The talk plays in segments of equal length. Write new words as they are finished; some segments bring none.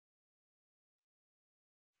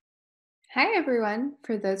Hi, everyone.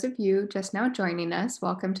 For those of you just now joining us,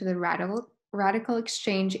 welcome to the Radical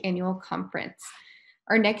Exchange Annual Conference.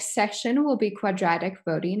 Our next session will be Quadratic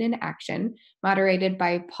Voting in Action, moderated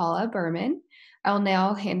by Paula Berman. I'll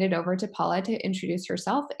now hand it over to Paula to introduce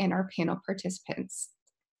herself and our panel participants.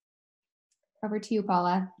 Over to you,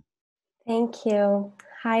 Paula. Thank you.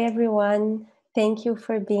 Hi, everyone. Thank you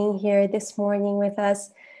for being here this morning with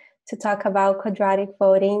us to talk about quadratic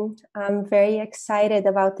voting. I'm very excited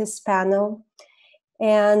about this panel.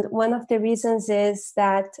 And one of the reasons is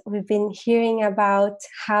that we've been hearing about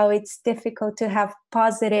how it's difficult to have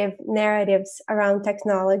positive narratives around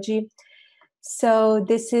technology. So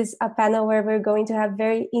this is a panel where we're going to have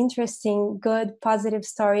very interesting, good, positive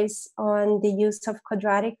stories on the use of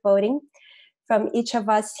quadratic voting. From each of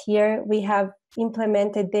us here, we have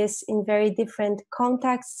implemented this in very different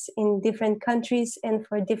contexts, in different countries, and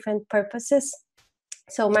for different purposes.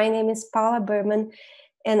 So my name is Paula Berman,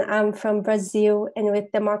 and I'm from Brazil. And with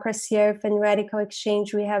Democracy Earth and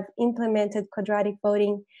RadicalxChange, we have implemented quadratic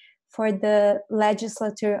voting for the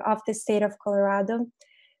legislature of the state of Colorado.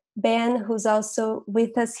 Ben, who's also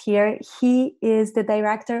with us here, he is the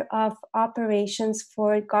director of operations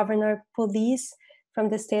for Governor Police from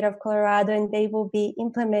the state of Colorado, and they will be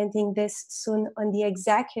implementing this soon on the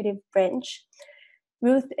executive branch.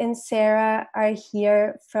 Ruth and Sarah are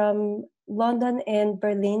here from London and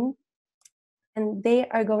Berlin, and they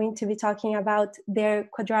are going to be talking about their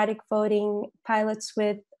quadratic voting pilots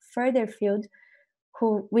with Furtherfield,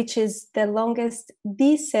 which is the longest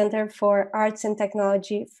Center for Arts and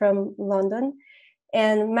Technology from London.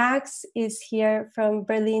 And Max is here from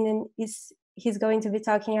Berlin, and he's going to be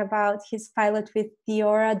talking about his pilot with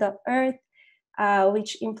Diora.Earth,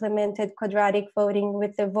 which implemented quadratic voting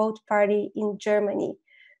with the Vote Party in Germany.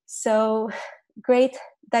 So great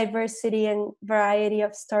diversity and variety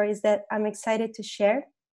of stories that I'm excited to share.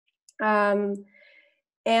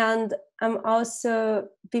 And I'm also,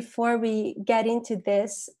 before we get into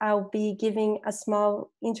this, I'll be giving a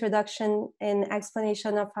small introduction and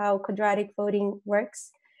explanation of how quadratic voting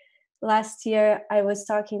works. Last year, I was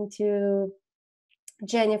talking to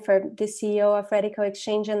Jennifer, the CEO of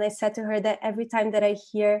RadicalxChange, and I said to her that every time that I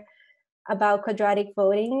hear about quadratic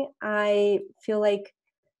voting, I feel like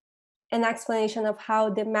an explanation of how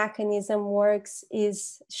the mechanism works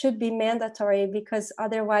should be mandatory, because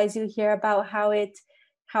otherwise you hear about how it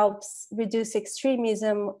helps reduce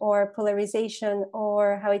extremism or polarization,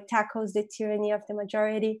 or how it tackles the tyranny of the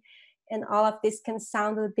majority. And all of this can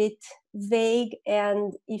sound a bit vague.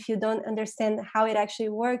 And if you don't understand how it actually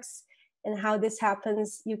works and how this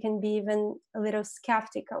happens, you can be even a little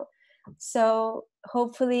skeptical. So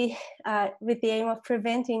hopefully, with the aim of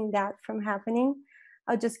preventing that from happening,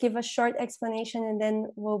 I'll just give a short explanation, and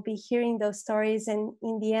then we'll be hearing those stories. And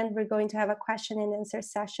in the end, we're going to have a question and answer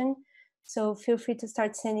session. So feel free to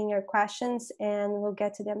start sending your questions, and we'll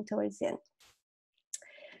get to them towards the end.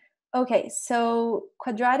 Okay, so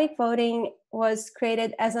quadratic voting was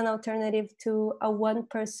created as an alternative to a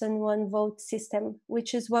one-person, one-vote system,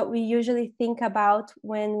 which is what we usually think about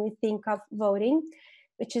when we think of voting,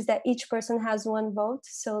 which is that each person has one vote.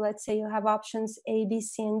 So let's say you have options A, B,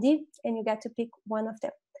 C, and D, and you get to pick one of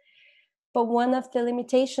them. But one of the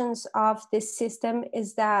limitations of this system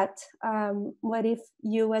is that what if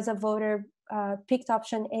you as a voter picked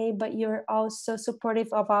option A, but you're also supportive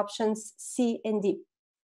of options C and D?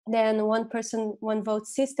 Then one person, one vote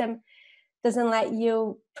system doesn't let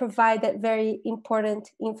you provide that very important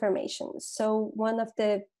information. So one of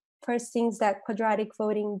the first things that quadratic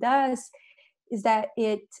voting does is that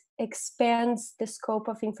it expands the scope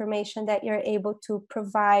of information that you're able to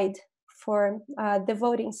provide for the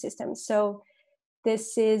voting system. So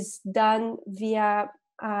this is done via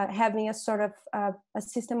having a sort of a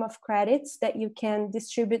system of credits that you can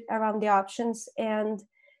distribute around the options and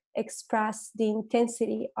express the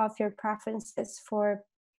intensity of your preferences for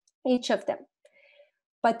each of them.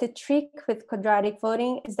 But the trick with quadratic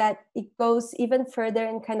voting is that it goes even further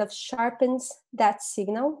and kind of sharpens that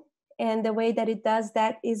signal. And the way that it does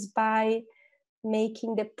that is by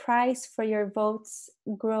making the price for your votes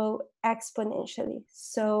grow exponentially,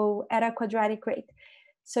 so at a quadratic rate.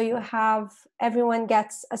 So you have, everyone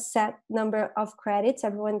gets a set number of credits,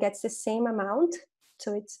 everyone gets the same amount,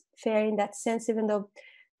 so it's fair in that sense, even though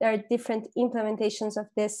there are different implementations of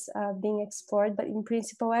this being explored, but in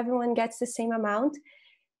principle, everyone gets the same amount.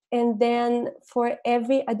 And then for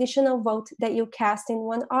every additional vote that you cast in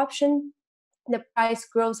one option, the price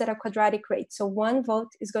grows at a quadratic rate. So one vote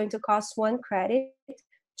is going to cost 1 credit,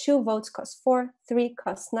 2 votes cost 4, 3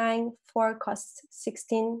 costs 9, 4 costs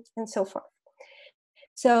 16, and so forth.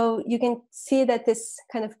 So you can see that this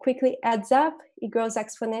kind of quickly adds up, it grows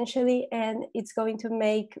exponentially, and it's going to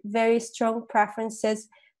make very strong preferences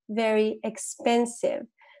very expensive.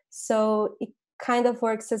 So it kind of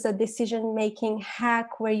works as a decision-making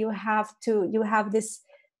hack where you have this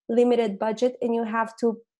limited budget and you have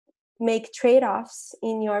to make trade-offs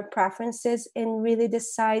in your preferences and really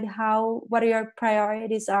decide what your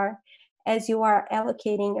priorities are as you are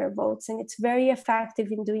allocating your votes. And it's very effective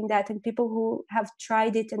in doing that. And people who have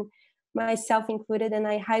tried it, and myself included, and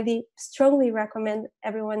I strongly recommend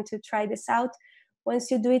everyone to try this out.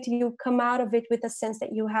 Once you do it, you come out of it with a sense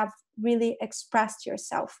that you have really expressed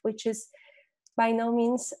yourself, which is by no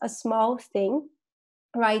means a small thing,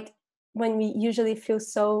 right? When we usually feel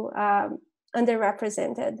so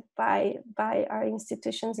underrepresented by our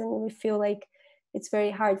institutions, and we feel like it's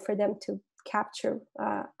very hard for them to capture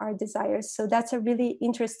our desires. So that's a really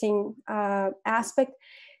interesting aspect.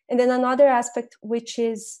 And then another aspect which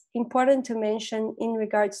is important to mention in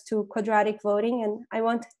regards to quadratic voting, and I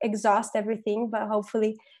won't exhaust everything, but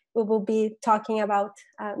hopefully we will be talking about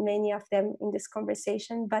many of them in this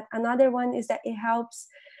conversation. But another one is that it helps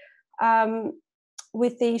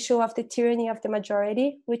with the issue of the tyranny of the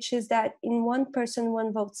majority, which is that in one person,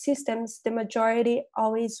 one vote systems, the majority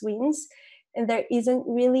always wins. And there isn't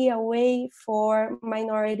really a way for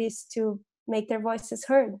minorities to make their voices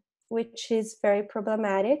heard, which is very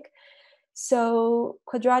problematic. So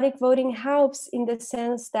quadratic voting helps in the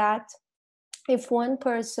sense that if one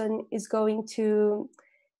person is going to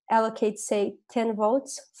allocate, say, 10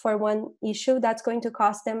 votes for one issue, that's going to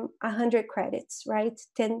cost them 100 credits, right?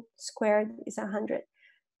 10 squared is 100.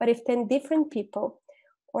 But if 10 different people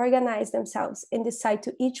organize themselves and decide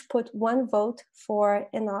to each put one vote for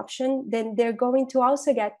an option, then they're going to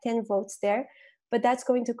also get 10 votes there, but that's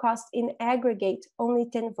going to cost in aggregate only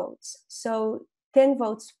 10 votes. So 10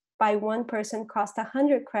 votes by one person cost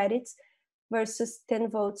 100 credits versus 10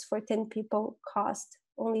 votes for 10 people cost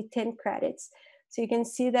only 10 credits. So you can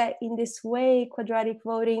see that in this way, quadratic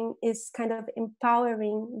voting is kind of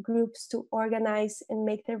empowering groups to organize and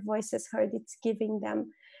make their voices heard. It's giving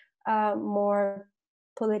them more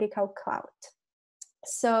political clout.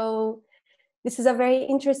 So this is a very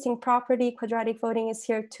interesting property. Quadratic voting is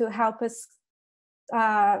here to help us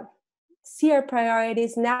see our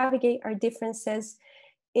priorities, navigate our differences.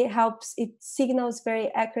 It signals very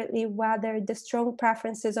accurately whether the strong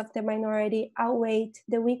preferences of the minority outweigh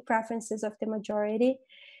the weak preferences of the majority.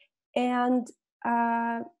 And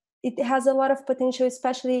it has a lot of potential,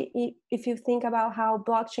 especially if you think about how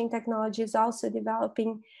blockchain technology is also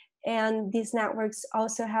developing, and these networks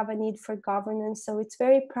also have a need for governance. So it's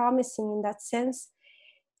very promising in that sense.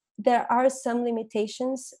 There are some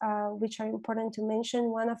limitations which are important to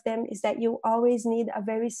mention. One of them is that you always need a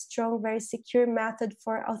very strong, very secure method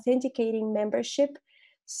for authenticating membership.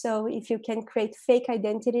 So if you can create fake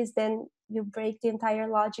identities, then you break the entire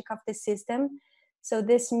logic of the system. So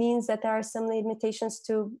this means that there are some limitations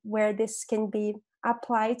to where this can be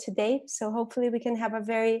applied today. So hopefully we can have a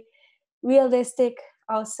very realistic,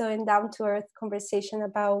 also in down-to-earth conversation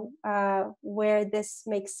about where this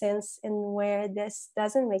makes sense and where this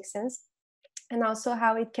doesn't make sense, and also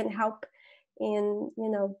how it can help in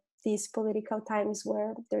these political times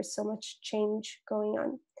where there's so much change going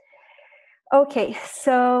on. Okay,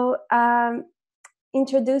 so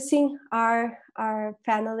introducing our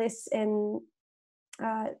panelists and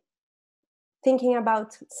thinking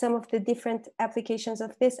about some of the different applications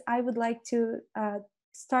of this, I would like to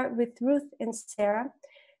start with Ruth and Sarah,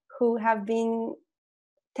 who have been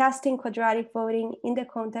testing quadratic voting in the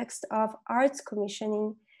context of arts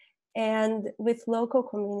commissioning and with local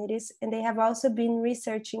communities. And they have also been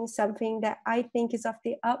researching something that I think is of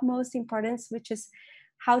the utmost importance, which is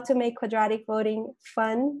how to make quadratic voting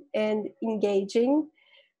fun and engaging,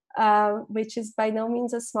 which is by no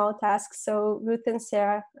means a small task. So Ruth and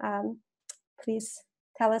Sarah, please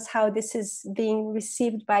tell us how this is being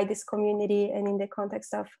received by this community and in the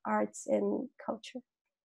context of arts and culture.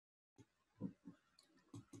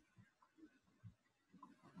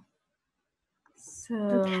 So,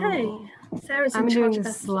 okay, Sarah's I'm in doing charge the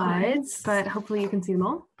of slides, but hopefully you can see them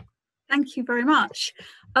all. Thank you very much.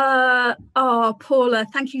 Paula,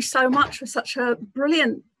 thank you so much for such a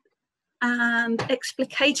brilliant and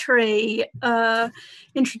explicatory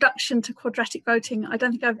introduction to quadratic voting. I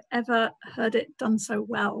don't think I've ever heard it done so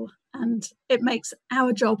well, and it makes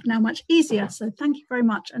our job now much easier. So thank you very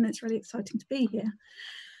much, and it's really exciting to be here.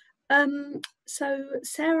 So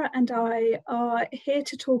Sarah and I are here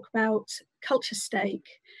to talk about culture stake,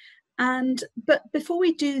 but before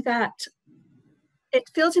we do that, it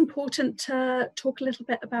feels important to talk a little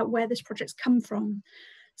bit about where this project's come from.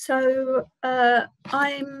 So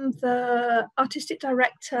I'm the artistic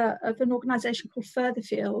director of an organisation called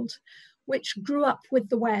Furtherfield, which grew up with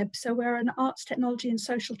the web. So we're an arts, technology and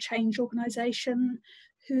social change organisation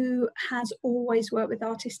who has always worked with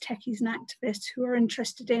artists, techies and activists who are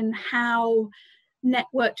interested in how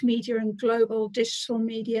networked media and global digital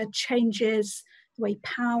media changes the way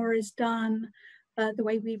power is done, the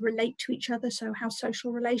way we relate to each other, so how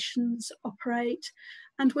social relations operate.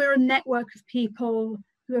 And we're a network of people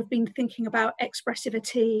who have been thinking about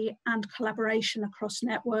expressivity and collaboration across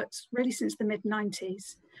networks really since the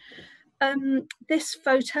mid-90s. This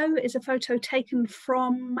photo is a photo taken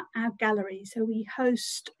from our gallery. So we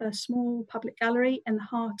host a small public gallery in the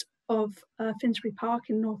heart of Finsbury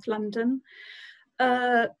Park in North London.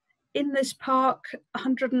 In this park,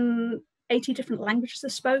 180 different languages are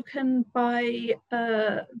spoken by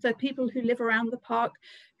the people who live around the park,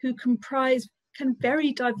 who comprise kind of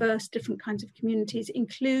very diverse different kinds of communities,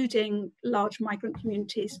 including large migrant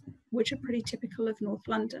communities, which are pretty typical of North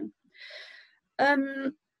London.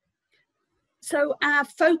 So our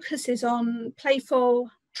focus is on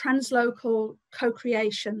playful, translocal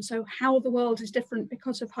co-creation, so how the world is different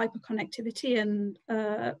because of hyperconnectivity and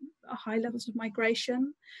high levels of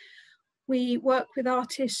migration. We work with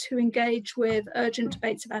artists who engage with urgent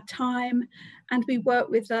debates of our time, and we work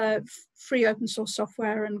with free open source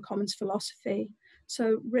software and commons philosophy.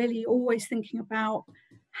 So really always thinking about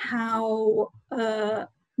how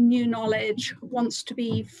new knowledge wants to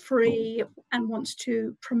be free and wants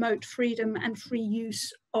to promote freedom and free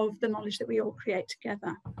use of the knowledge that we all create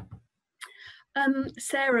together.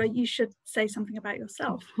 Sarah, you should say something about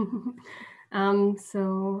yourself.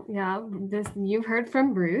 So yeah, you've heard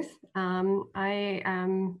from Ruth. My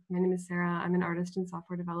name is Sarah. I'm an artist and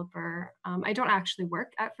software developer. I don't actually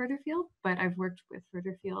work at Furtherfield, but I've worked with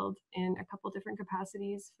Furtherfield in a couple different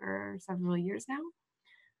capacities for several years now.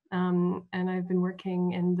 And I've been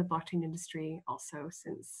working in the blockchain industry also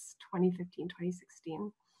since 2015,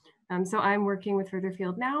 2016. So I'm working with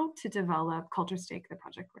Furtherfield now to develop Culture Stake, the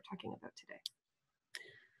project we're talking about today.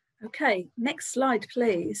 Okay, next slide,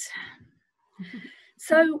 please.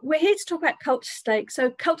 So we're here to talk about Culture Stake.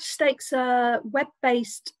 So Culture Stake's a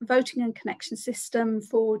web-based voting and connection system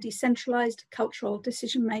for decentralized cultural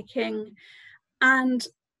decision-making and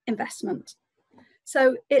investment.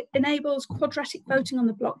 So it enables quadratic voting on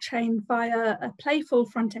the blockchain via a playful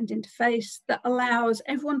front-end interface that allows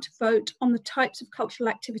everyone to vote on the types of cultural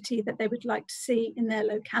activity that they would like to see in their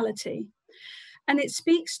locality. And it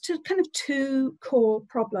speaks to kind of two core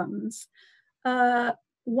problems.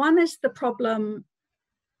 One is the problem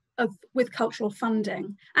with cultural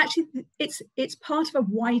funding. Actually, it's part of a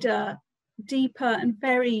wider, deeper and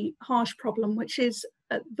very harsh problem, which is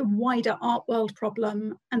the wider art world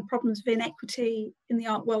problem and problems of inequity in the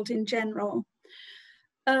art world in general.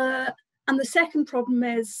 And the second problem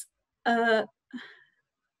is the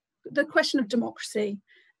question of democracy.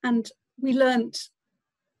 And we learned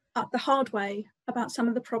the hard way about some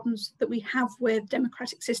of the problems that we have with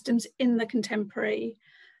democratic systems in the contemporary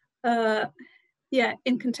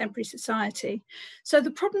in contemporary society. So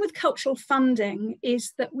the problem with cultural funding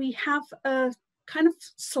is that we have a kind of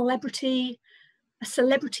celebrity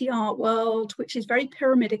art world, which is very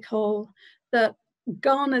pyramidical, that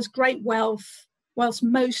garners great wealth, whilst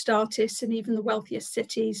most artists and even the wealthiest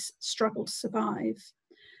cities struggle to survive.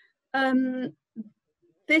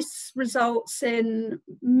 This results in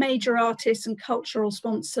major artists and cultural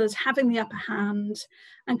sponsors having the upper hand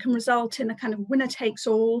and can result in a kind of winner takes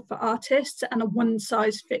all for artists and a one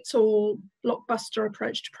size fits all blockbuster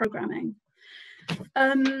approach to programming.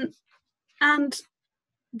 And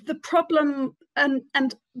the problem, and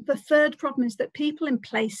the third problem is that people in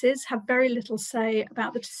places have very little say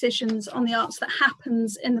about the decisions on the arts that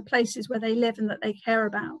happens in the places where they live and that they care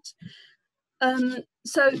about.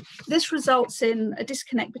 So this results in a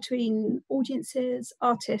disconnect between audiences,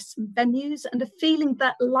 artists and venues, and a feeling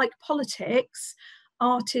that, like politics,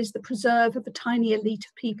 art is the preserve of a tiny elite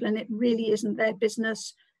of people and it really isn't their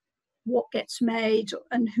business what gets made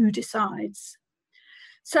and who decides.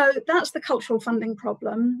 So that's the cultural funding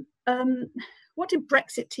problem. What did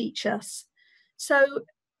Brexit teach us? So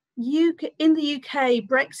in the UK,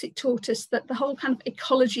 Brexit taught us that the whole kind of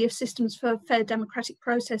ecology of systems for fair democratic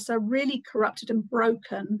process are really corrupted and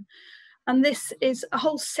broken. And this is a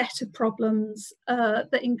whole set of problems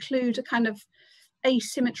that include a kind of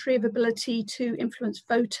asymmetry of ability to influence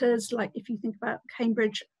voters, like if you think about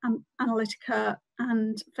Cambridge Analytica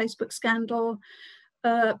and Facebook scandal,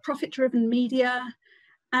 profit-driven media,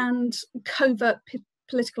 and covert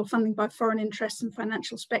political funding by foreign interests and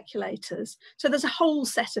financial speculators. So there's a whole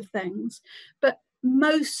set of things, but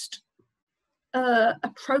most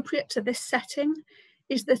appropriate to this setting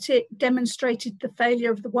is that it demonstrated the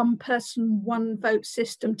failure of the one person, one vote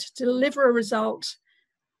system to deliver a result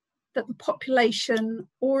that the population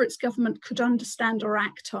or its government could understand or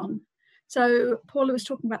act on. So Paula was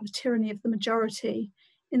talking about the tyranny of the majority.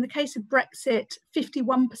 In the case of Brexit,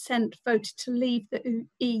 51% voted to leave the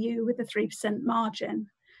EU with a 3% margin.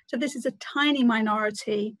 So this is a tiny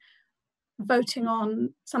minority voting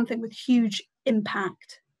on something with huge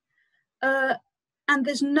impact. And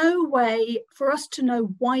there's no way for us to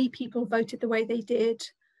know why people voted the way they did,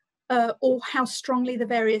 or how strongly the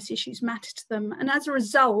various issues matter to them. And as a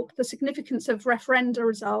result, the significance of referenda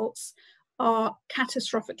results are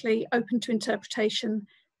catastrophically open to interpretation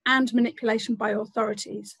and manipulation by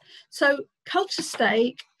authorities. So culture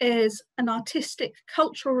stake is an artistic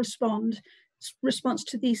cultural response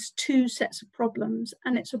to these two sets of problems.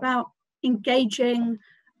 And it's about engaging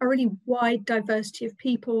a really wide diversity of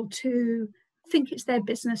people to think it's their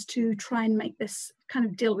business to try and make this kind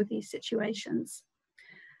of deal with these situations.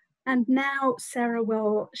 And now Sarah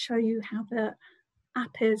will show you how the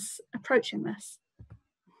app is approaching this.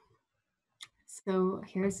 So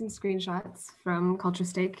here are some screenshots from Culture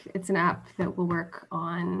Stake. It's an app that will work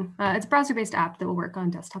on, it's a browser-based app that will work on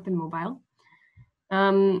desktop and mobile.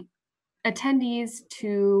 Attendees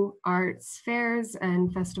to arts fairs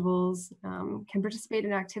and festivals can participate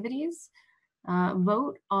in activities,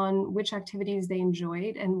 vote on which activities they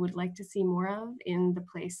enjoyed and would like to see more of in the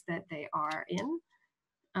place that they are in,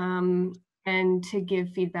 and to give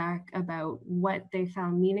feedback about what they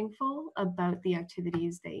found meaningful about the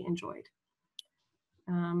activities they enjoyed.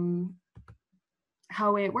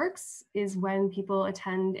 How it works is when people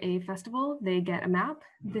attend a festival, they get a map.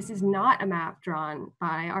 This is not a map drawn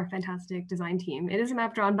by our fantastic design team. It is a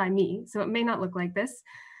map drawn by me, so it may not look like this,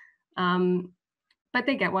 but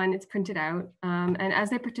they get one, it's printed out. And as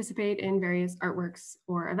they participate in various artworks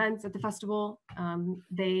or events at the festival,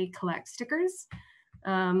 they collect stickers,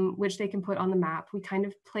 which they can put on the map. We kind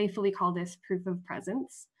of playfully call this proof of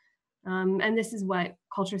presence. And this is what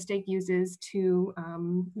Culture Stake uses to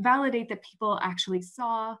validate that people actually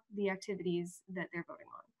saw the activities that they're voting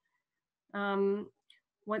on.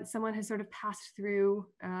 Once someone has sort of passed through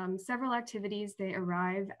several activities, they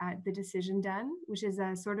arrive at the decision den, which is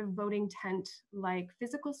a sort of voting tent-like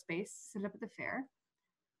physical space set up at the fair.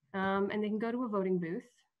 And they can go to a voting booth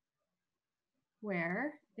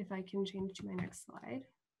where, if I can change to my next slide,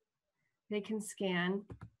 they can scan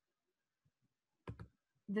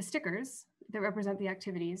the stickers that represent the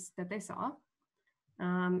activities that they saw,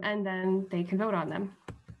 and then they can vote on them.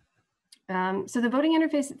 So the voting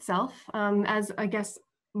interface itself, as I guess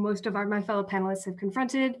most of my fellow panelists have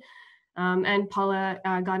confronted, and Paula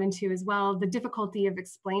got into as well, the difficulty of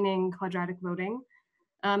explaining quadratic voting.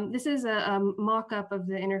 This is a mock-up of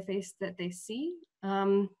the interface that they see.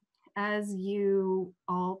 As you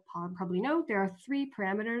all probably know, there are 3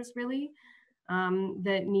 parameters really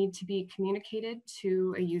that need to be communicated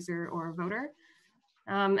to a user or a voter.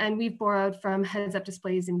 And we've borrowed from heads-up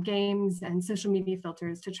displays in games and social media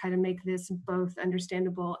filters to try to make this both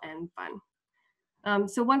understandable and fun.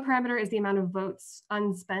 So one parameter is the amount of votes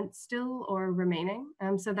unspent still or remaining.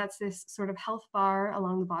 So that's this sort of health bar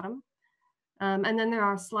along the bottom. And then there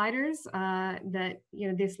are sliders that,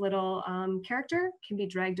 this little character can be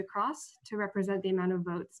dragged across to represent the amount of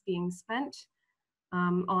votes being spent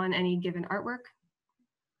on any given artwork.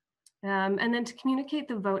 And then to communicate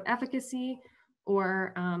the vote efficacy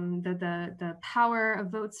or the power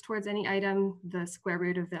of votes towards any item, the square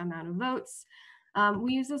root of the amount of votes,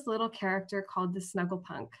 we use this little character called the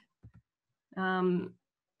Snugglepunk.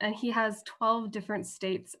 And he has 12 different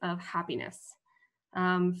states of happiness,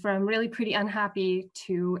 from really pretty unhappy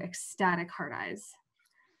to ecstatic heart eyes.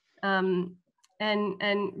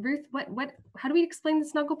 And Ruth, how do we explain the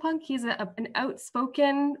Snugglepunk? He's an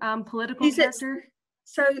outspoken political character.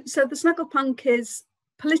 So the Snugglepunk is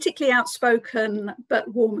politically outspoken,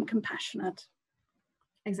 but warm and compassionate.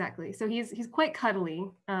 Exactly. So he's quite cuddly,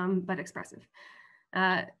 but expressive.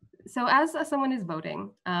 So as someone is voting,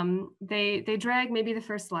 they drag maybe the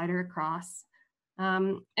first slider across.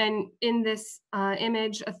 And in this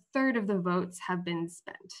image, 1/3 of the votes have been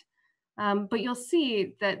spent. But you'll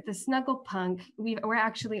see that the Snugglepunk, we're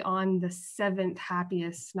actually on the 7th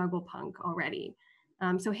happiest Snugglepunk already.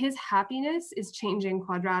 So his happiness is changing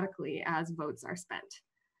quadratically as votes are spent.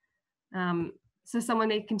 So someone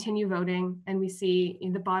may continue voting, and we see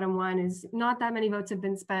in the bottom one is not that many votes have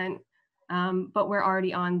been spent, but we're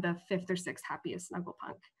already on the 5th or 6th happiest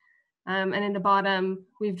Snugglepunk. And in the bottom,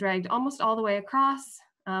 we've dragged almost all the way across,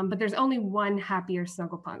 But there's only one happier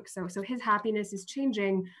Snugglepunk. So his happiness is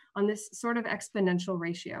changing on this sort of exponential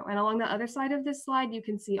ratio. And along the other side of this slide, you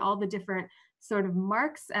can see all the different sort of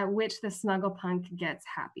marks at which the Snugglepunk gets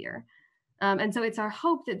happier. And so it's our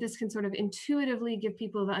hope that this can sort of intuitively give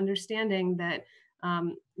people the understanding that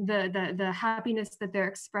the happiness that they're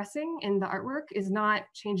expressing in the artwork is not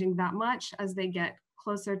changing that much as they get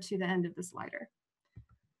closer to the end of the slider.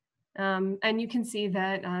 And you can see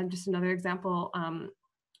that, just another example,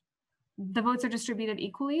 the votes are distributed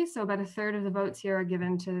equally. So about a third of the votes here are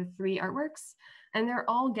given to 3 artworks, and they're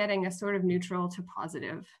all getting a sort of neutral to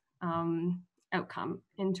positive outcome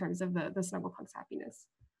in terms of the Snugglepunk's happiness.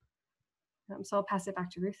 So I'll pass it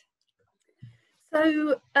back to Ruth.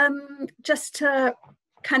 So just to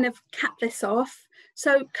kind of cap this off,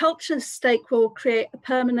 so Culture Stake will create a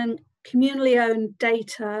permanent communally owned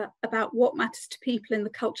data about what matters to people in the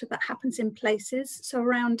culture that happens in places. So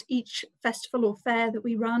around each festival or fair that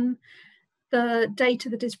we run, the data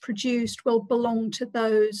that is produced will belong to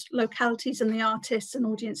those localities and the artists and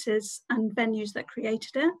audiences and venues that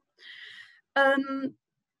created it.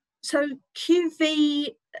 So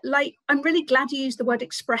QV, like, I'm really glad you used the word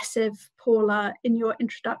expressive, Paula, in your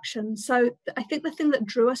introduction. So I think the thing that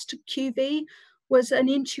drew us to QV was an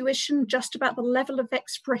intuition just about the level of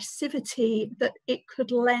expressivity that it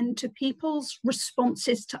could lend to people's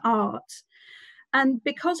responses to art. And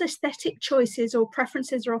because aesthetic choices or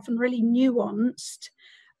preferences are often really nuanced,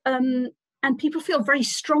 and people feel very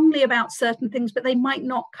strongly about certain things, but they might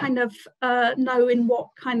not kind of know in what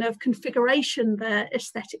kind of configuration their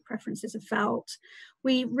aesthetic preferences are felt,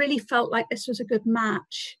 we really felt like this was a good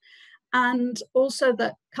match. And also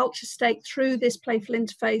that Culture Stake, through this playful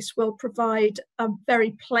interface, will provide a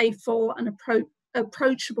very playful and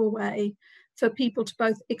approachable way for people to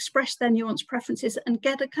both express their nuanced preferences and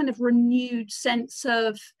get a kind of renewed sense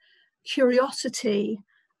of curiosity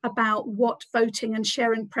about what voting and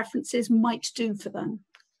sharing preferences might do for them.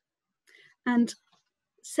 And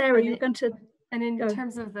Sarah, you're going to And in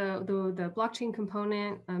terms of the blockchain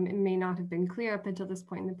component, it may not have been clear up until this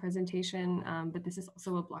point in the presentation, but this is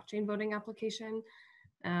also a blockchain voting application.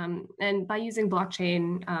 And by using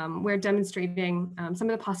blockchain, we're demonstrating some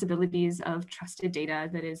of the possibilities of trusted data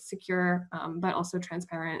that is secure, but also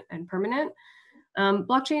transparent and permanent.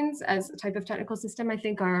 Blockchains as a type of technical system, I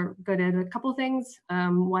think, are good at a couple things.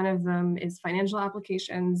 One of them is financial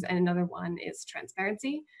applications, and another one is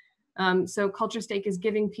transparency. So Culture Stake is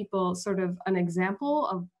giving people sort of an example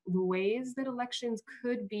of the ways that elections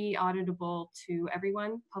could be auditable to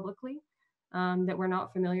everyone publicly that we're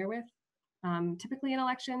not familiar with. Typically in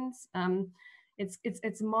elections,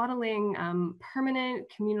 it's modeling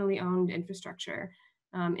permanent communally owned infrastructure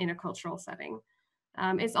in a cultural setting.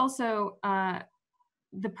 It's also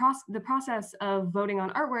the process of voting on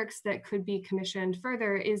artworks that could be commissioned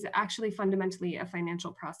further is actually fundamentally a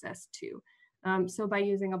financial process too. So by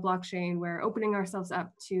using a blockchain, we're opening ourselves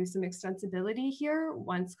up to some extensibility here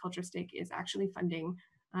once Culture Stake is actually funding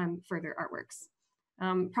further artworks.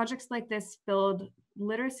 Projects like this build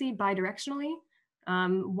literacy bidirectionally,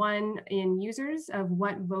 one in users of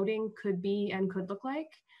what voting could be and could look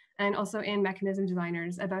like, and also in mechanism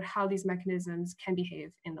designers about how these mechanisms can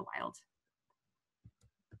behave in the wild.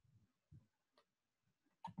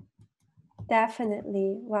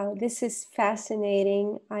 Definitely. Wow, this is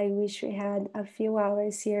fascinating. I wish we had a few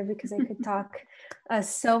hours here because I could talk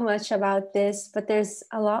so much about this, but there's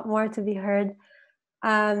a lot more to be heard.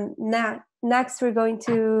 Next, we're going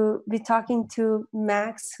to be talking to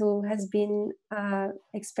Max, who has been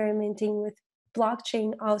experimenting with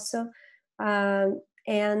blockchain also,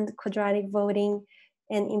 and quadratic voting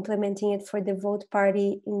and implementing it for the Vote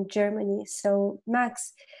Party in Germany. So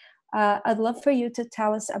Max, I'd love for you to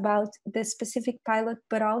tell us about the specific pilot,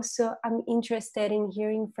 but also I'm interested in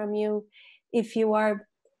hearing from you if you are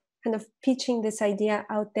kind of pitching this idea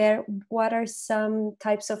out there. What are some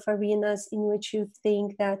types of arenas in which you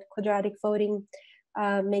think that quadratic voting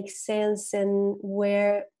makes sense, and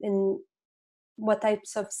where and what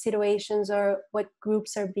types of situations or what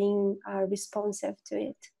groups are being responsive to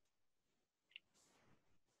it?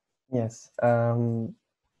 Yes.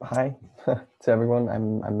 Hi to everyone.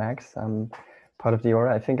 I'm Max. I'm part of the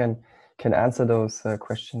Aura. I think I can answer those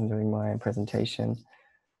questions during my presentation.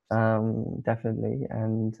 Definitely.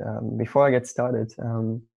 And before I get started, I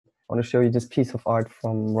want to show you this piece of art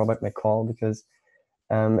from Robert McCall, because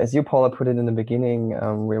as you, Paula, put it in the beginning,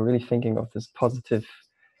 we're really thinking of this positive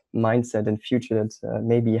mindset and future that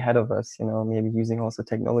may be ahead of us, maybe using also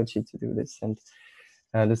technology to do this. And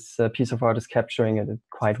this piece of art is capturing it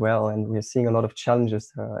quite well, and we're seeing a lot of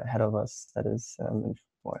challenges ahead of us that is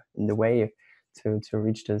in the way to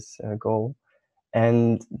reach this goal.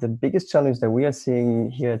 And the biggest challenge that we are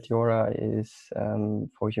seeing here at Yora is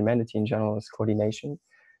for humanity in general is coordination.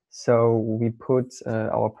 So we put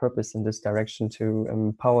our purpose in this direction to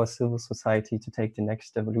empower civil society to take the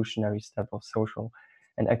next evolutionary step of social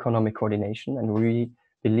and economic coordination. And we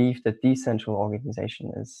believe that decentral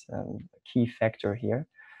organization is a key factor here.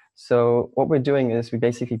 So what we're doing is we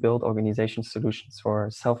basically build organization solutions for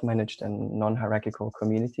self-managed and non-hierarchical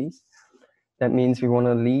communities. That means we want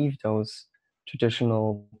to leave those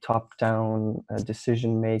traditional top-down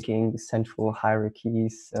decision-making, central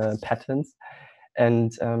hierarchies patterns,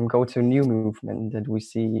 and go to a new movement that we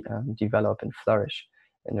see develop and flourish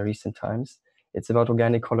in the recent times. It's about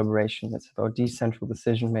organic collaboration. It's about decentral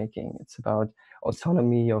decision-making. It's about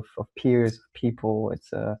autonomy of peers, people.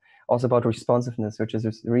 It's also about responsiveness, which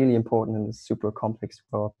is really important in this super complex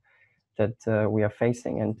world that we are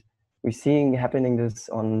facing. And we're seeing happening this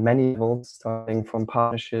on many levels, starting from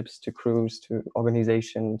partnerships to crews to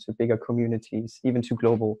organization to bigger communities, even to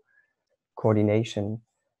global coordination,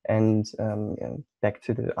 and back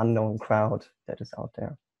to the unknown crowd that is out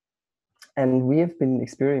there. And we have been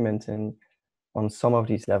experimenting on some of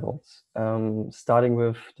these levels, starting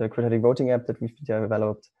with the Quadratic Voting app that we've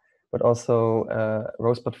developed, but also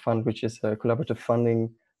Rosebud Fund, which is a collaborative funding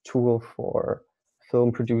tool for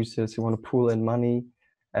film producers who want to pool in money.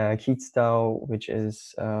 Catlow, which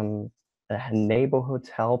is a neighborhood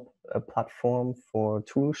help platform for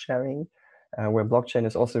tool sharing, where blockchain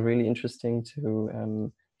is also really interesting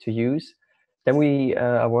to use. Then we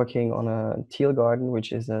are working on a Teal Garden,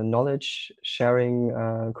 which is a knowledge sharing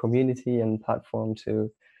community and platform to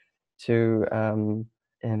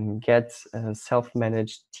get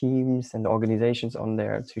self-managed teams and organizations on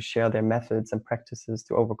there to share their methods and practices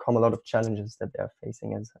to overcome a lot of challenges that they're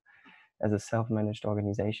facing as a self-managed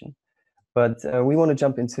organization. But we want to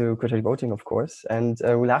jump into Quadratic Voting, of course. And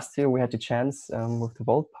last year we had the chance with the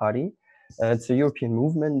Volt Party. It's a European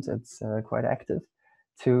movement. It's quite active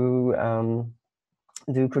to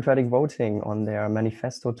do Quadratic Voting on their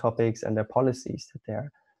manifesto topics and their policies that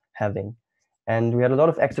they're having. And we had a lot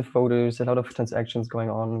of active voters, a lot of transactions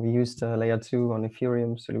going on. We used layer 2 on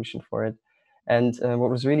Ethereum solution for it. And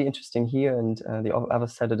what was really interesting here, and the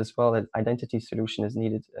others said it as well, that identity solution is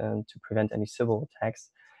needed to prevent any civil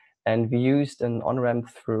attacks. And we used an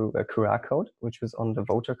on-ramp through a QR code, which was on the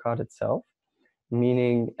voter card itself,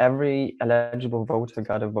 meaning every eligible voter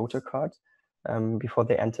got a voter card before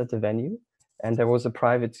they entered the venue. And there was a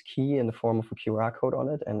private key in the form of a QR code on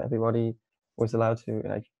it, and everybody was allowed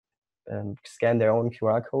to scan their own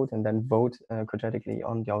QR code and then vote quadratically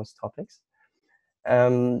on those topics.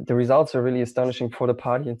 The results are really astonishing for the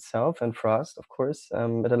party itself and for us, of course.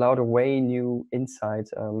 It allowed a way new insight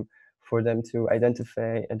for them to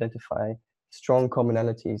identify strong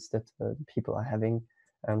commonalities that people are having,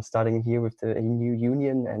 starting here with the new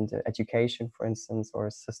union and education, for instance, or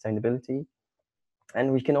sustainability.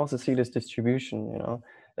 And we can also see this distribution,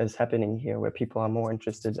 that is happening here, where people are more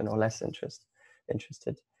interested and or less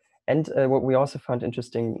interested. And what we also found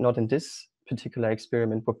interesting, not in this particular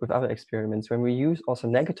experiment, but with other experiments, when we use also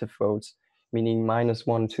negative votes, meaning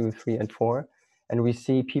 -1, 2, 3, and 4, and we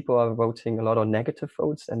see people are voting a lot on negative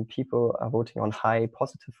votes and people are voting on high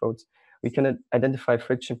positive votes, we can identify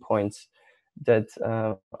friction points that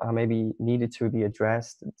are maybe needed to be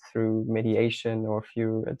addressed through mediation or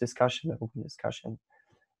through a discussion, open discussion.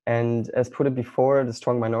 And as put it before, the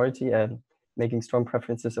strong minority, making strong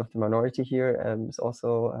preferences of the minority here is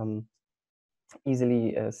also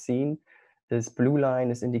easily seen. This blue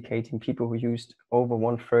line is indicating people who used over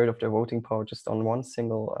 1/3 of their voting power just on one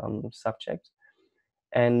single subject.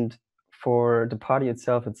 And for the party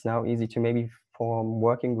itself, it's now easy to maybe form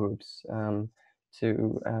working groups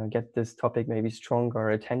to get this topic maybe stronger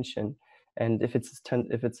attention. And if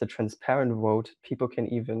it's a transparent vote, people can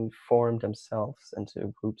even form themselves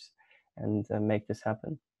into groups and make this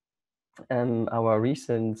happen. Our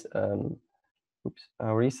recent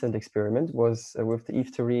experiment was with the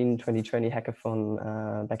Eve Turin 2020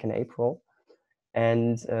 hackathon back in April.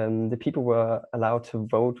 And the people were allowed to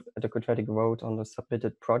vote the quadratic vote on the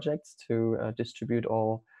submitted projects to distribute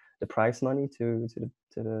all the prize money to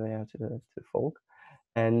the folk.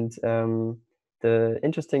 And the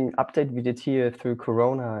interesting update we did here through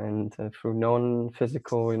Corona and through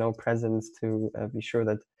non-physical, presence to be sure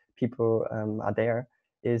that people are there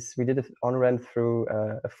is we did it on-ramp through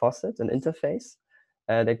a faucet, an interface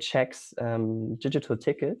that checks digital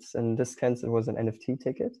tickets. In this case, it was an NFT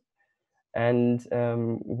ticket. And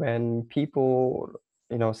when people,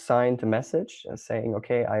 signed the message saying,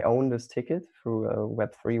 okay, I own this ticket through a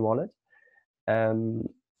Web3 wallet,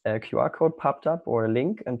 a QR code popped up or a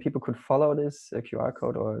link, and people could follow this QR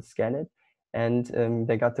code or scan it and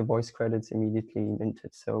they got the voice credits immediately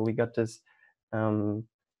minted. So we got this,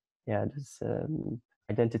 this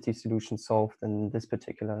identity solution solved in this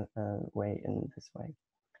particular way,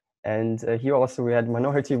 And here also we had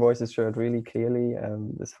minority voices showed really clearly.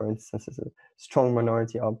 This, for instance, is a strong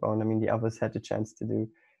minority outbound. I mean, the others had the chance to do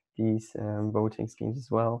these voting schemes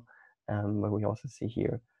as well. But we also see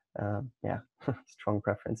here, strong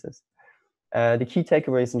preferences. The key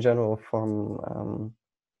takeaways in general from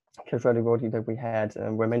quadratic voting that we had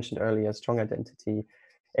were mentioned earlier: strong identity,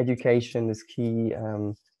 education is key,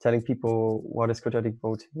 telling people what is quadratic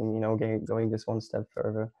voting, going this one step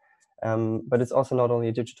further. But it's also not only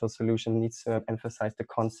a digital solution, it needs to emphasize the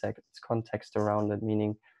context around it,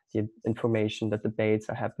 meaning the information that debates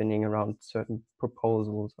are happening around certain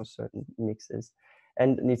proposals or certain mixes,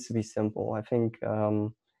 and it needs to be simple. I think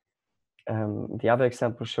the other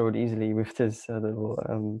example showed easily with this little,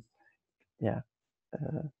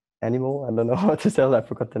 animal. I don't know how to tell. I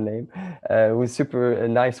forgot the name. It was a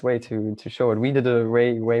nice way to show it. We did a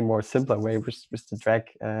way more simpler way with the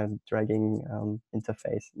dragging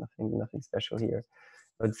interface. Nothing special here,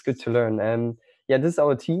 but it's good to learn. This is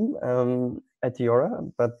our team at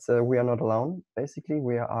Diora, but we are not alone. Basically,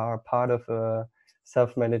 we are part of a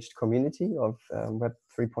self-managed community of Web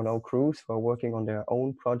 3.0 crews who are working on their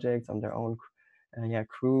own projects, on their own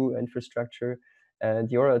crew infrastructure.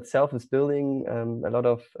 Diora itself is building a lot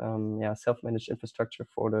of self-managed infrastructure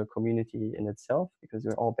for the community in itself, because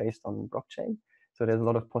we're all based on blockchain. So there's a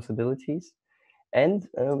lot of possibilities. And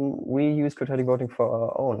we use quadratic voting for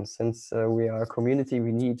our own. Since we are a community,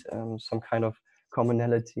 we need some kind of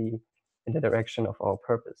commonality in the direction of our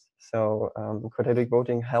purpose. So quadratic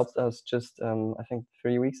voting helped us just, I think,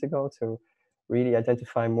 3 weeks ago to really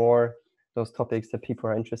identify more those topics that people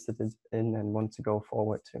are interested in and want to go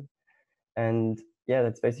forward to. And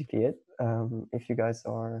that's basically it. If you guys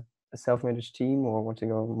are a self-managed team or want to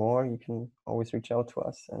go more, you can always reach out to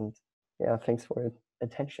us. And thanks for your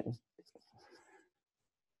attention.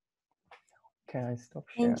 Can I stop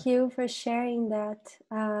sharing? Thank you for sharing that,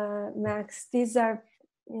 Max. These are,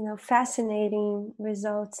 fascinating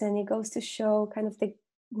results, and it goes to show kind of the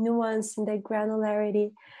nuance and the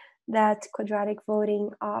granularity that quadratic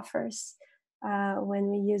voting offers when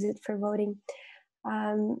we use it for voting.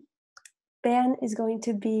 Ben is going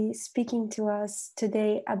to be speaking to us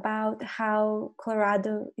today about how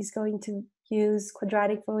Colorado is going to use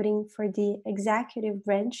quadratic voting for the executive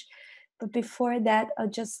branch. But before that,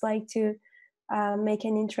 I'd just like to make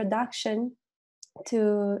an introduction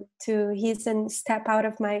to his and step out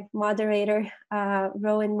of my moderator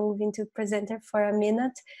role and move into presenter for a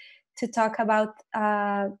minute to talk about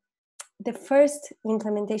the first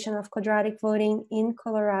implementation of quadratic voting in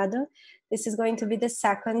Colorado. This is going to be the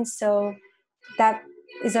second, so that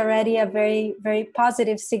is already a very, very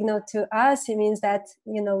positive signal to us. It means that,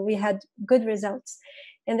 we had good results.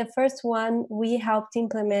 And the first one we helped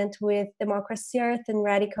implement with Democracy Earth and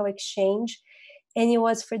RadicalxChange, and it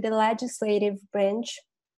was for the legislative branch.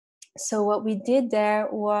 So what we did there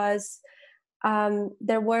was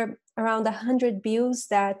there were around 100 bills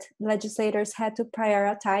that legislators had to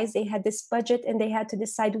prioritize. They had this budget and they had to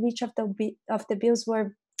decide which of the bills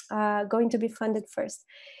were going to be funded first.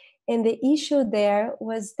 And the issue there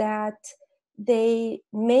was that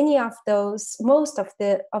most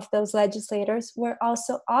of those legislators were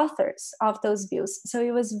also authors of those bills. So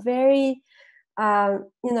it was very,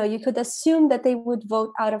 you could assume that they would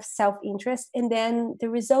vote out of self-interest, and then the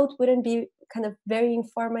result wouldn't be kind of very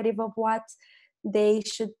informative of what they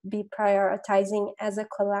should be prioritizing as a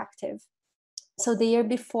collective. So the year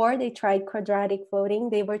before they tried quadratic voting,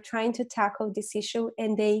 they were trying to tackle this issue,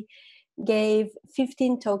 and they gave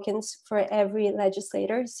 15 tokens for every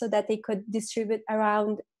legislator so that they could distribute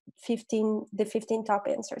around the 15 top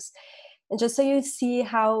answers. And just so you see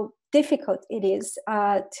how difficult it is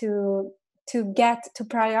to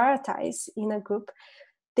prioritize in a group,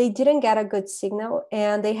 they didn't get a good signal,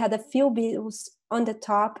 and they had a few bills on the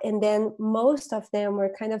top, and then most of them were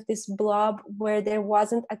kind of this blob where there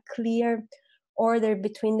wasn't a clear order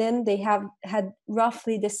between them. They had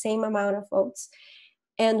roughly the same amount of votes.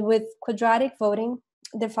 And with quadratic voting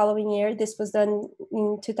the following year, this was done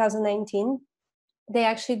in 2019, they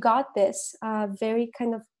actually got this very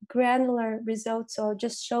kind of granular result. So I'll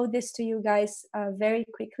just show this to you guys very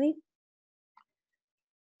quickly.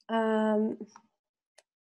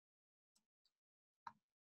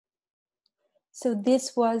 So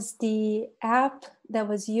this was the app that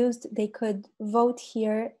was used. They could vote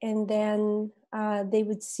here, and then they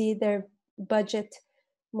would see their budget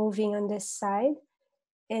moving on this side.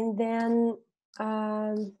 And then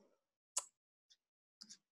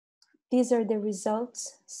these are the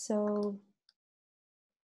results. So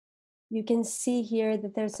you can see here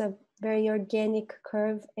that there's a very organic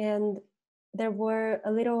curve, and there were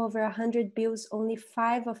a little over 100 bills. Only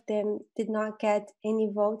 5 of them did not get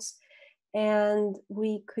any votes. And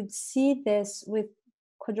we could see this with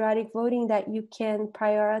quadratic voting, that you can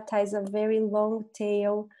prioritize a very long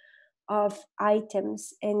tail of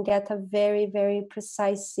items and get a very, very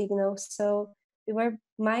precise signal. So we were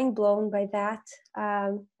mind blown by that.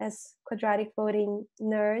 As quadratic voting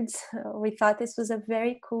nerds, we thought this was a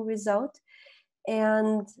very cool result.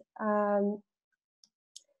 And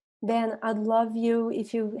Ben, I'd love you,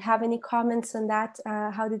 if you have any comments on that,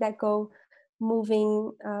 how did that go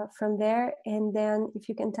moving from there? And then if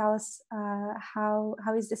you can tell us how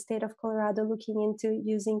is the state of Colorado looking into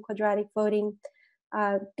using quadratic voting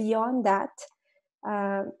beyond that,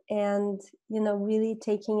 and really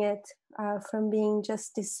taking it from being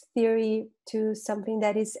just this theory to something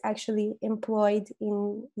that is actually employed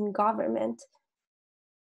in government.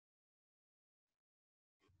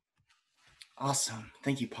 Awesome.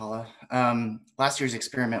 Thank you, Paula. Last year's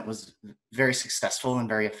experiment was very successful and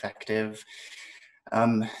very effective.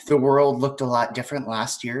 The world looked a lot different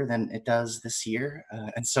last year than it does this year.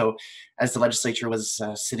 And so as the legislature was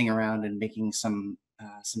sitting around and making some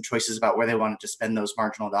choices about where they wanted to spend those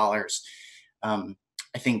marginal dollars,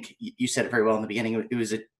 I think you said it very well in the beginning. It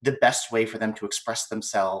was the best way for them to express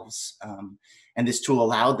themselves. And this tool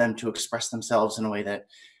allowed them to express themselves in a way that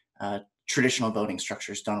traditional voting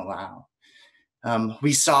structures don't allow.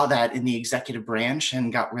 We saw that in the executive branch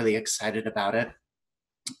and got really excited about it.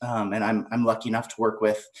 And I'm lucky enough to work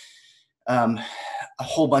with a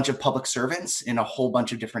whole bunch of public servants in a whole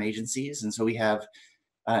bunch of different agencies. And so we have,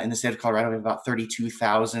 in the state of Colorado, we have about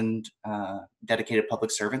 32,000 dedicated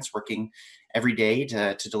public servants working every day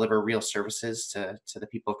to deliver real services to the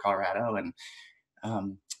people of Colorado.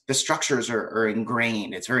 And the structures are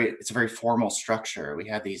ingrained. It's a very formal structure. We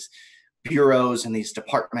have these bureaus and these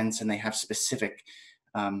departments, and they have specific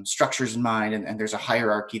structures in mind, and there's a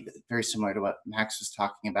hierarchy very similar to what Max was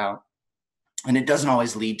talking about. And it doesn't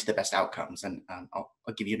always lead to the best outcomes. And I'll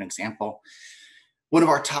give you an example. One of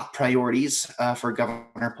our top priorities for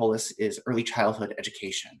Governor Polis is early childhood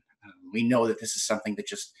education. We know that this is something that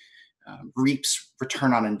just reaps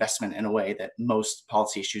return on investment in a way that most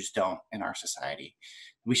policy issues don't in our society.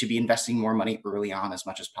 We should be investing more money early on as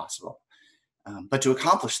much as possible. But to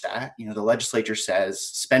accomplish that, the legislature says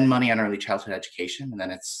spend money on early childhood education, and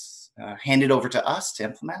then it's handed over to us to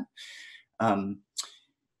implement.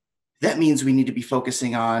 That means we need to be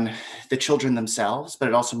focusing on the children themselves, but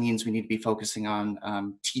it also means we need to be focusing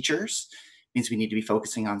on teachers. It means we need to be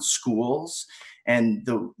focusing on schools. And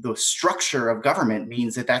the structure of government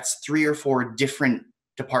means that that's 3 or 4 different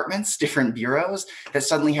departments, different bureaus that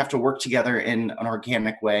suddenly have to work together in an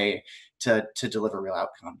organic way to deliver real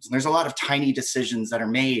outcomes. And there's a lot of tiny decisions that are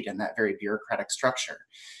made in that very bureaucratic structure.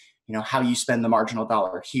 How you spend the marginal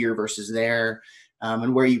dollar here versus there,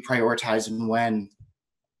 and where you prioritize and when.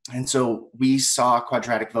 And so we saw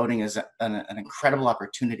quadratic voting as an incredible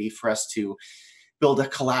opportunity for us to build a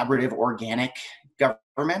collaborative, organic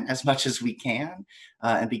government as much as we can,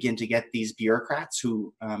 and begin to get these bureaucrats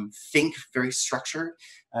who think very structured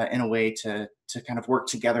in a way to kind of work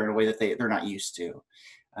together in a way that they're not used to.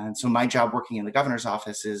 And so my job working in the governor's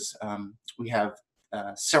office is we have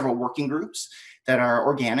several working groups that are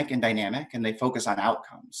organic and dynamic, and they focus on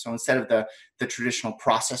outcomes. So instead of the traditional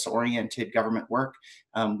process-oriented government work,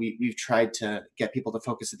 we've tried to get people to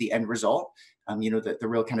focus at the end result, the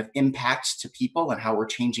real kind of impact to people and how we're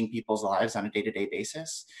changing people's lives on a day-to-day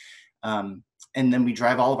basis. And then we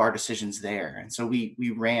drive all of our decisions there. And so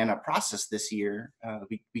we ran a process this year.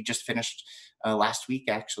 We just finished last week,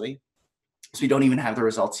 actually. So we don't even have the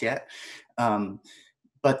results yet.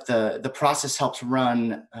 But the process helps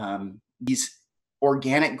run these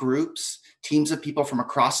organic groups, teams of people from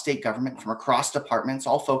across state government, from across departments,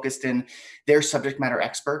 all focused in their subject matter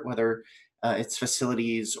expert, whether it's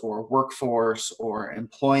facilities or workforce or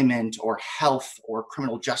employment or health or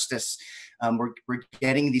criminal justice. We're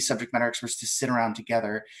getting these subject matter experts to sit around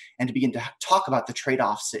together and to begin to talk about the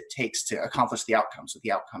trade-offs it takes to accomplish the outcomes with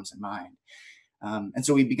the outcomes in mind. And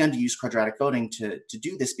so we've begun to use quadratic voting to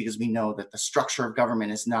do this because we know that the structure of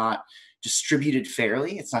government is not distributed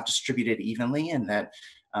fairly, it's not distributed evenly, and that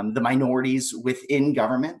the minorities within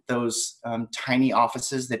government, those tiny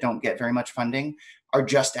offices that don't get very much funding, are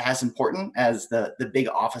just as important as the big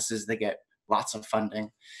offices that get lots of funding.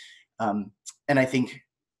 And I think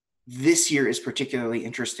this year is particularly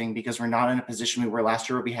interesting because we're not in a position we were last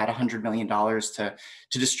year where we had $100 million to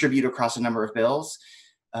distribute across a number of bills.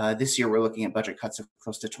 This year, we're looking at budget cuts of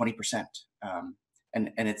close to 20%.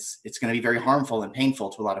 And it's going to be very harmful and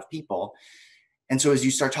painful to a lot of people. And so as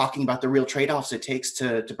you start talking about the real trade-offs it takes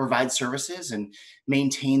to provide services and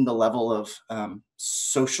maintain the level of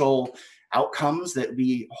social outcomes that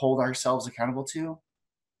we hold ourselves accountable to,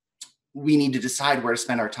 we need to decide where to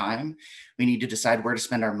spend our time. We need to decide where to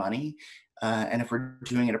spend our money. And if we're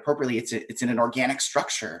doing it appropriately, it's in an organic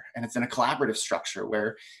structure, and it's in a collaborative structure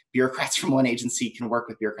where bureaucrats from one agency can work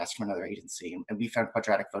with bureaucrats from another agency. And we found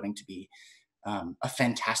quadratic voting to be a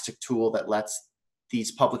fantastic tool that lets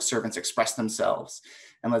these public servants express themselves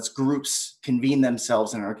and lets groups convene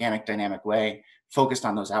themselves in an organic, dynamic way, focused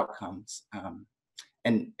on those outcomes.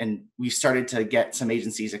 And we started to get some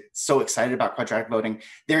agencies so excited about quadratic voting,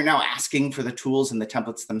 they're now asking for the tools and the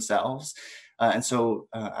templates themselves. And so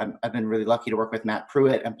I've been really lucky to work with Matt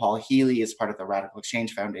Pruitt and Paul Healy as part of the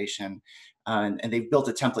RadicalxChange Foundation. And they've built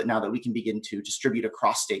a template now that we can begin to distribute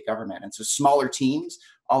across state government. And so smaller teams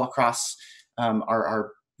all across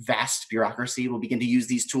our vast bureaucracy will begin to use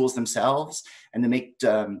these tools themselves and to make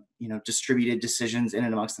distributed decisions in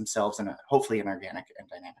and amongst themselves in hopefully an organic and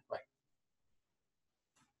dynamic way.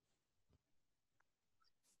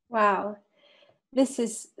 Wow, this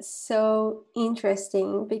is so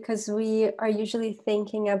interesting because we are usually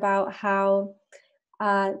thinking about how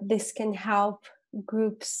this can help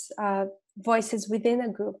groups, voices within a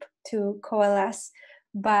group to coalesce.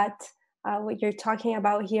 But what you're talking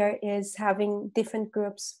about here is having different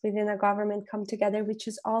groups within a government come together, which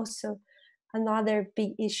is also another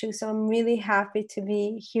big issue. So I'm really happy to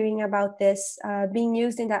be hearing about this being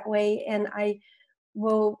used in that way. And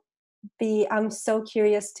I'm so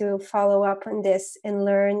curious to follow up on this and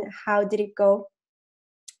learn how did it go.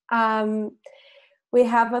 We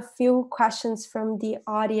have a few questions from the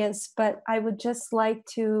audience, but I would just like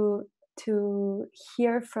to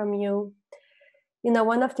hear from you.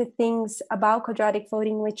 One of the things about quadratic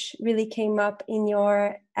voting, which really came up in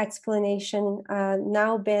your explanation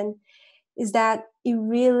now, Ben, is that it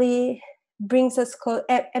really brings us close.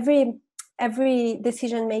 Every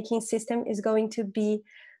decision-making system is going to be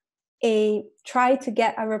try to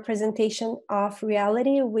get a representation of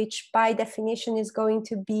reality, which by definition is going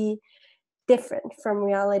to be different from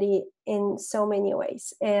reality in so many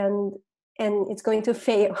ways, and it's going to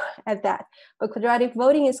fail at that. But quadratic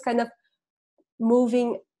voting is kind of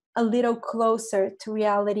moving a little closer to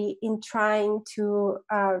reality in trying to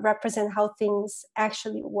represent how things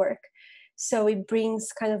actually work. So it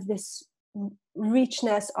brings kind of this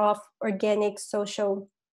richness of organic social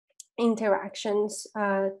interactions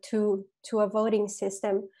to a voting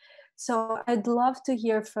system. So I'd love to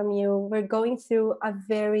hear from you. We're going through a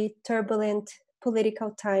very turbulent political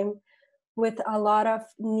time with a lot of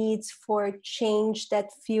needs for change that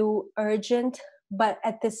feel urgent, but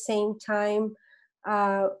at the same time,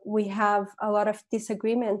 we have a lot of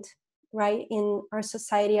disagreement, right, in our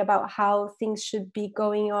society about how things should be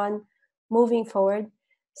going on moving forward.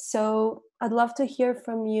 So I'd love to hear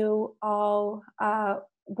from you all.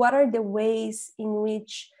 What are the ways in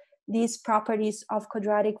which these properties of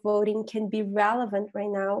quadratic voting can be relevant right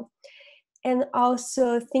now? And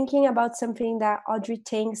also thinking about something that Audrey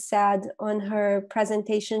Tang said on her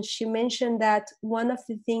presentation, she mentioned that one of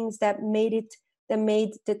the things that made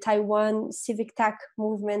the Taiwan civic tech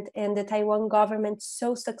movement and the Taiwan government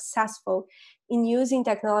so successful in using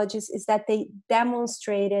technologies is that they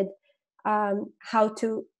demonstrated how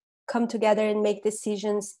to come together and make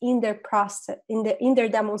decisions in their process, in their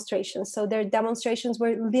demonstrations. So their demonstrations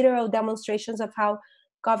were literal demonstrations of how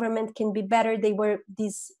government can be better. They were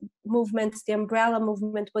these movements, the umbrella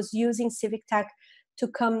movement was using civic tech to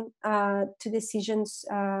come to decisions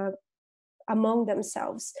among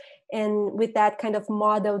themselves, and with that kind of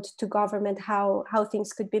modeled to government how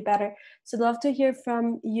things could be better. So I'd love to hear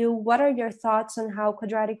from you. What are your thoughts on how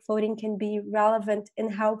quadratic voting can be relevant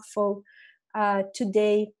and helpful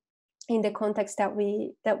today in the context that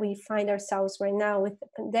we find ourselves right now with the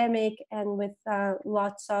pandemic and with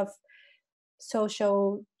lots of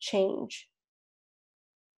social change?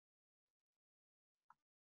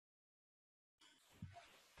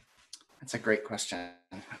 That's a great question.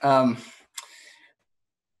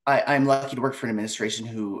 I'm lucky to work for an administration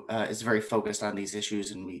who is very focused on these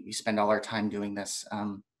issues, and we spend all our time doing this.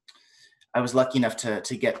 I was lucky enough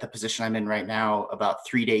to get the position I'm in right now about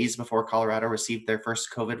 3 days before Colorado received their first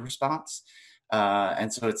COVID response.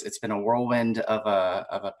 And so it's been a whirlwind of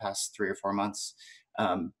a past 3 or 4 months.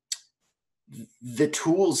 The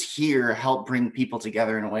tools here help bring people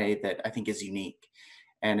together in a way that I think is unique.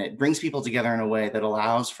 And it brings people together in a way that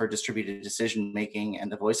allows for distributed decision-making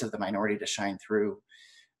and the voice of the minority to shine through.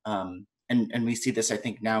 And we see this, I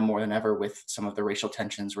think, now more than ever with some of the racial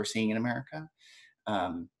tensions we're seeing in America.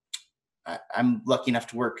 I'm lucky enough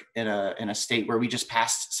to work in a state where we just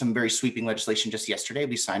passed some very sweeping legislation just yesterday.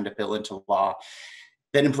 We signed a bill into law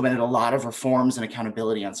that implemented a lot of reforms and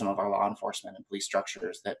accountability on some of our law enforcement and police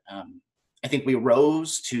structures that I think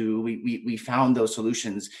we found those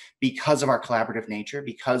solutions because of our collaborative nature,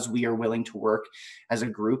 because we are willing to work as a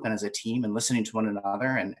group and as a team and listening to one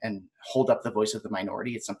another and hold up the voice of the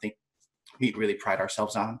minority. It's something we really pride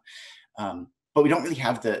ourselves on. But we don't really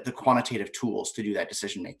have the quantitative tools to do that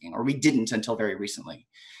decision making, or we didn't until very recently.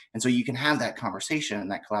 And so you can have that conversation and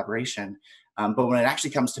that collaboration, but when it actually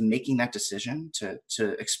comes to making that decision, to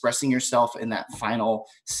expressing yourself in that final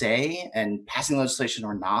say and passing legislation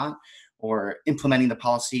or not, or implementing the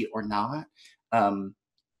policy or not,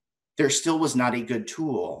 there still was not a good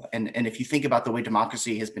tool. And if you think about the way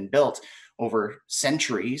democracy has been built over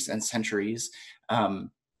centuries and centuries,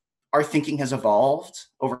 our thinking has evolved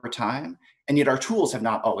over time, and yet our tools have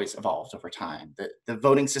not always evolved over time. The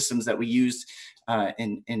voting systems that we used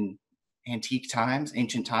in antique times,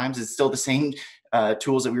 ancient times, is still the same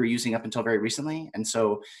tools that we were using up until very recently. And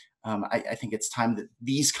so I think it's time that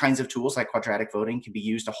these kinds of tools like quadratic voting can be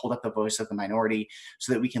used to hold up the voice of the minority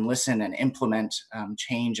so that we can listen and implement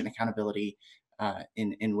change and accountability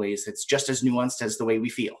in ways that's just as nuanced as the way we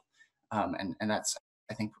feel. And that's,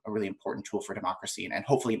 I think, a really important tool for democracy, and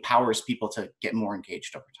hopefully empowers people to get more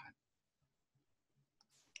engaged over time.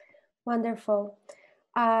 Wonderful.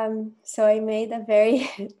 So I made a very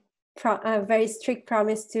strict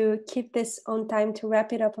promise to keep this on time, to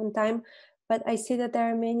wrap it up on time. But I see that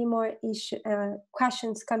there are many more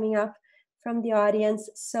questions coming up from the audience.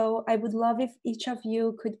 So I would love if each of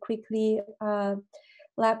you could quickly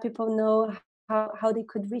let people know how they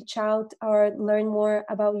could reach out or learn more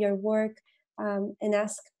about your work, and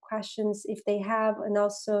ask questions if they have, and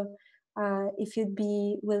also if you'd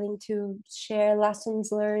be willing to share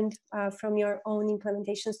lessons learned from your own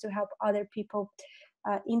implementations to help other people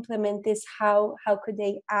implement this. How could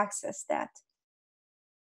they access that?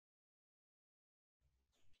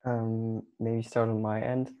 Maybe start on my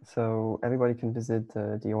end. So everybody can visit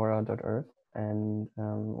diora.earth and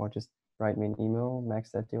or just write me an email,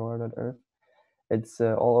 max@diora.earth. It's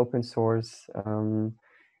all open source.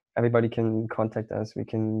 Everybody can contact us. We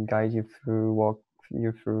can guide you through, walk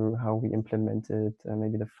you through how we implemented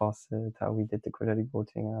maybe the faucet, how we did the quadratic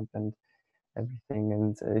voting app and everything.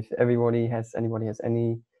 And if anybody has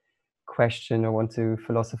any question or want to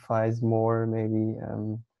philosophize more, maybe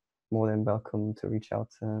more than welcome to reach out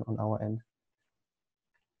on our end.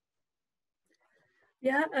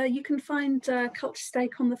 Yeah, you can find Culture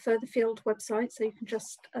Stake on the Furtherfield website, so you can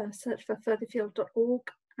just search for furtherfield.org,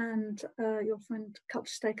 and you'll find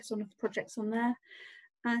Culture Stake as one of the projects on there.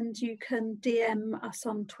 And you can DM us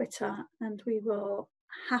on Twitter, and we will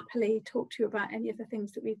happily talk to you about any of the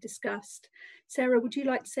things that we've discussed. Sarah, would you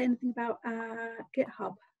like to say anything about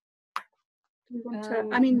GitHub? Do we want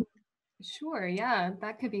to, Sure, yeah,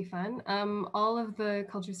 that could be fun. All of the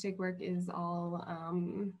Culture Stake work is all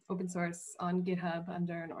open source on GitHub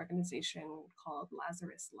under an organization called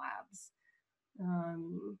Lazarus Labs.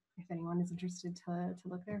 If anyone is interested to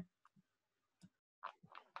look there.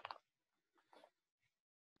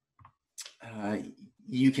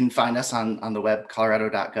 You can find us on the web,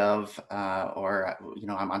 colorado.gov, or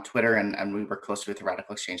I'm on Twitter, and we work closely with the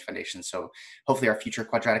RadicalxChange Foundation. So hopefully our future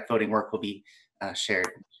quadratic voting work will be shared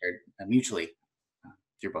mutually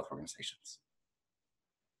through both organizations.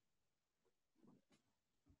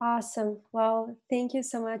 Awesome. Well, thank you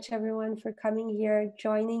so much, everyone, for coming here,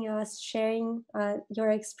 joining us, sharing your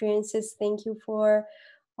experiences. Thank you for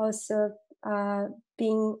also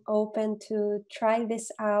being open to try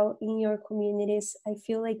this out in your communities. I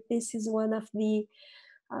feel like this is one of the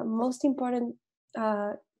most important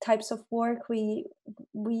types of work we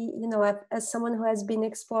as someone who has been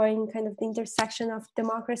exploring kind of the intersection of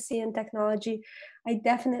democracy and technology, I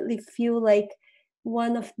definitely feel like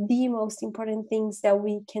one of the most important things that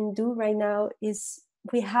we can do right now is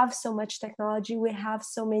we have so much technology, we have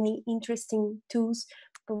so many interesting tools,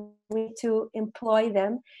 but we need to employ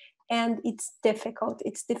them. And it's difficult.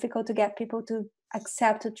 It's difficult to get people to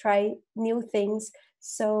accept to try new things.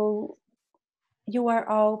 So you are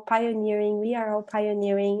all pioneering, we are all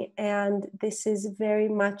pioneering, and this is very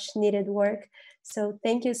much needed work. So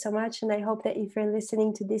thank you so much. And I hope that if you're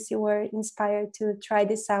listening to this, you were inspired to try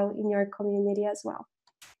this out in your community as well.